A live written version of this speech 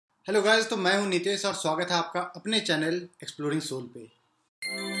Hello guys, तो मैं हूं नितेश और स्वागत है आपका अपने चैनल एक्सप्लोरिंग सोल पे।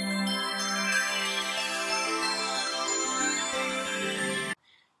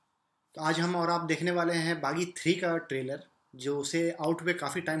 तो आज हम और आप देखने वाले हैं बागी 3 का ट्रेलर, जो उसे आउट पे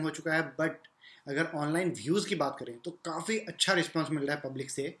काफ़ी टाइम हो चुका है। बट अगर ऑनलाइन व्यूज़ की बात करें तो काफ़ी अच्छा रिस्पांस मिल रहा है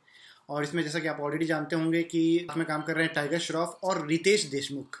पब्लिक से। और इसमें जैसा कि आप ऑलरेडी जानते होंगे कि इसमें काम कर रहे हैं टाइगर श्रॉफ और रितेश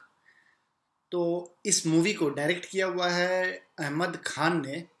देशमुख। तो इस मूवी को डायरेक्ट किया हुआ है अहमद खान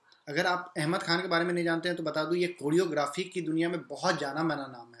ने। अगर आप अहमद खान के बारे में नहीं जानते हैं तो बता दूं, ये कोरियोग्राफी की दुनिया में बहुत जाना माना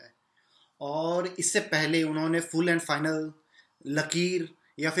नाम है। और इससे पहले उन्होंने फुल एंड फाइनल, लकीर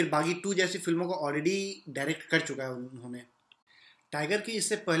या फिर बागी 2 जैसी फिल्मों को ऑलरेडी डायरेक्ट कर चुका है उन्होंने। टाइगर की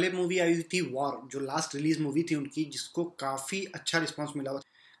इससे पहले मूवी आई थी वॉर, जो लास्ट रिलीज मूवी थी उनकी, जिसको काफ़ी अच्छा रिस्पॉन्स मिला,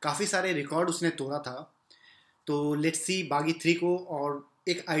 काफ़ी सारे रिकॉर्ड उसने तोड़ा था। तो लेट्स सी बागी 3 को, और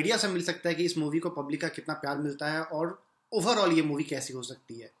एक आइडिया सा मिल सकता है कि इस मूवी को पब्लिक का कितना प्यार मिलता है और ओवरऑल ये मूवी कैसी हो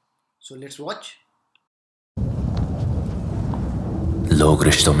सकती है। So let's watch. लोग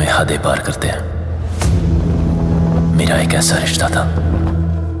रिश्तों में हदें पार करते हैं। मेरा एक ऐसा रिश्ता था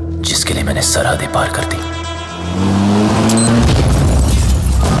जिसके लिए मैंने सरहदें पार कर दी।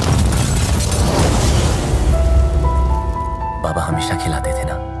 बाबा हमेशा खिलाते थे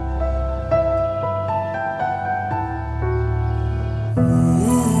ना।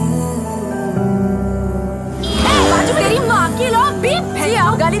 तेरी माँ की लो बीप है,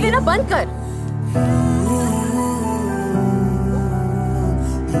 आप गाली देना बंद कर।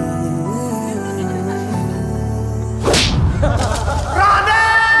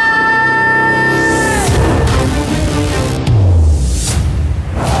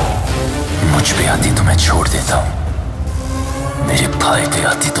 मुझ पे आती तो मैं छोड़ देता हूं, मेरे भाई पे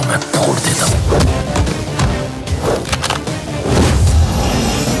आती तो मैं फोड़ देता हूं।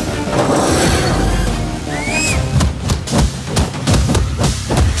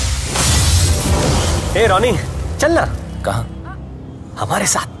 ए रॉनी, चल ना। कहां? हमारे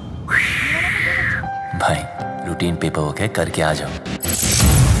साथ। भाई रूटीन पेपर वर्क है, करके आ जाओ।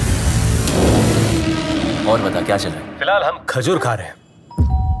 और बता क्या चल रहा है? फिलहाल हम खजूर खा रहे हैं।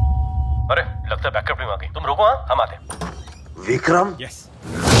 अरे लगता है बैकअप टीम आ गई। तुम रुको, हाँ हम आते हैं। विक्रम? यस।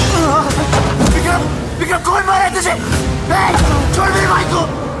 विक्रम, विक्रम कौन मारा है तुझे? छोड़ मेरे भाई को।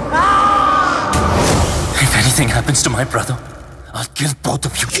 If anything happens to my brother, I'll kill both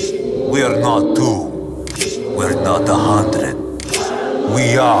of you. We are not two. We're not 100. We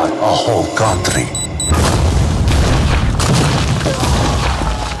are a whole country.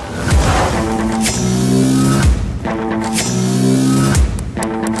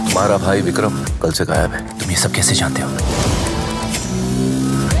 तुम्हारा भाई विक्रम कल से गायब है। तुम ये सब कैसे जानते हो?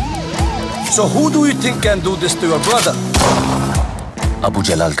 So who do you think can do this to your brother? Abu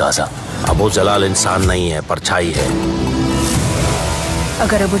Jalal Gaza. Abu जलाल इंसान नहीं है, परछाई है।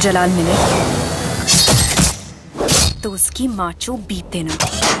 अगर अबू जलाल मिले तो उसकी माचो बीप देना।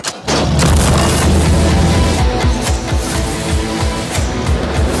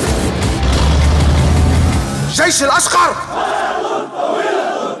 Jaish अल-अस्कर!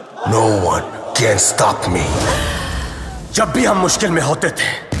 No one can stop me. जब भी हम मुश्किल में होते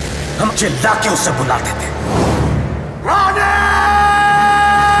थे, हम चिल्ला के उसे बुलाते थे।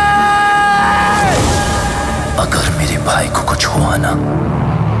 अगर मेरे भाई को कुछ हुआ ना,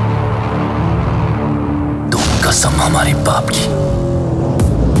 तो कसम हमारे बाप की,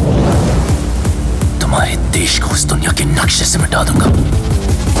 तुम्हारे देश को उस दुनिया के नक्शे से मिटा दूंगा।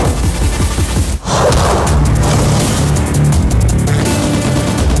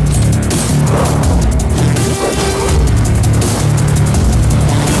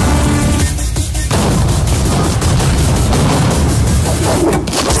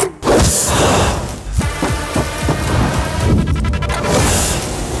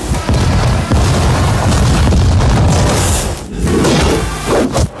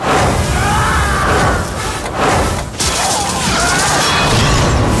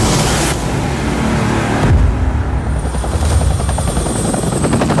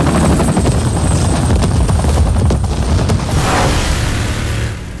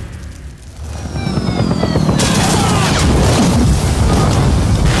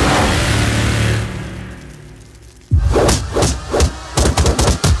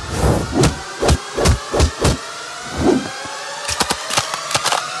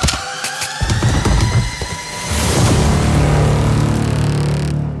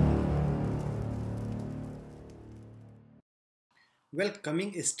 Well,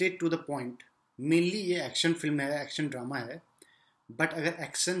 coming straight to the point, mainly ये एक्शन फिल्म है, एक्शन ड्रामा है। बट अगर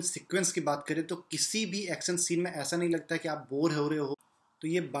एक्शन सीक्वेंस की बात करें तो किसी भी एक्शन सीन में ऐसा नहीं लगता कि आप बोर हो रहे हो। तो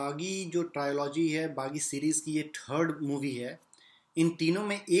ये बागी जो ट्रायोलॉजी है, बागी सीरीज़ की ये 3rd मूवी है। इन तीनों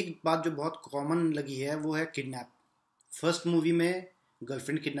में एक बात जो बहुत कॉमन लगी है वो है किडनैप। फर्स्ट मूवी में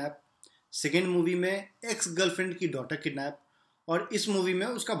गर्लफ्रेंड किडनैप, सेकेंड मूवी में एक्स गर्लफ्रेंड की डॉटर किडनैप, और इस मूवी में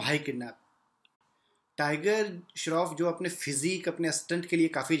उसका भाई किडनैप। टाइगर श्रॉफ जो अपने फिजिक, अपने स्टंट के लिए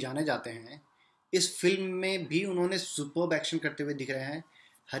काफ़ी जाने जाते हैं, इस फिल्म में भी उन्होंने सुपर्ब एक्शन करते हुए दिख रहे हैं।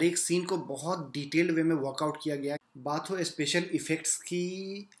 हर एक सीन को बहुत डिटेल्ड वे में वर्कआउट किया गया है। बात हो स्पेशल इफ़ेक्ट्स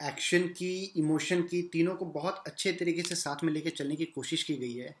की, एक्शन की, इमोशन की, तीनों को बहुत अच्छे तरीके से साथ में लेके चलने की कोशिश की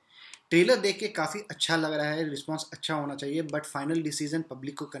गई है। ट्रेलर देख के काफ़ी अच्छा लग रहा है, रिस्पांस अच्छा होना चाहिए, बट फाइनल डिसीजन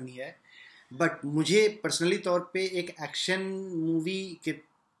पब्लिक को करनी है। बट मुझे पर्सनली तौर पे एक एक्शन मूवी के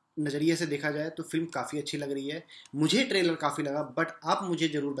नज़रिए से देखा जाए तो फिल्म काफ़ी अच्छी लग रही है। मुझे ट्रेलर काफ़ी लगा, बट आप मुझे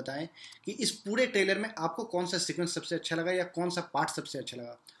ज़रूर बताएं कि इस पूरे ट्रेलर में आपको कौन सा सीक्वेंस सबसे अच्छा लगा या कौन सा पार्ट सबसे अच्छा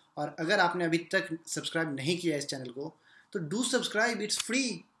लगा। और अगर आपने अभी तक सब्सक्राइब नहीं किया इस चैनल को तो डू सब्सक्राइब, इट्स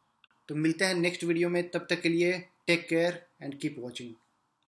फ्री। तो मिलते हैं नेक्स्ट वीडियो में, तब तक के लिए take care and keep watching.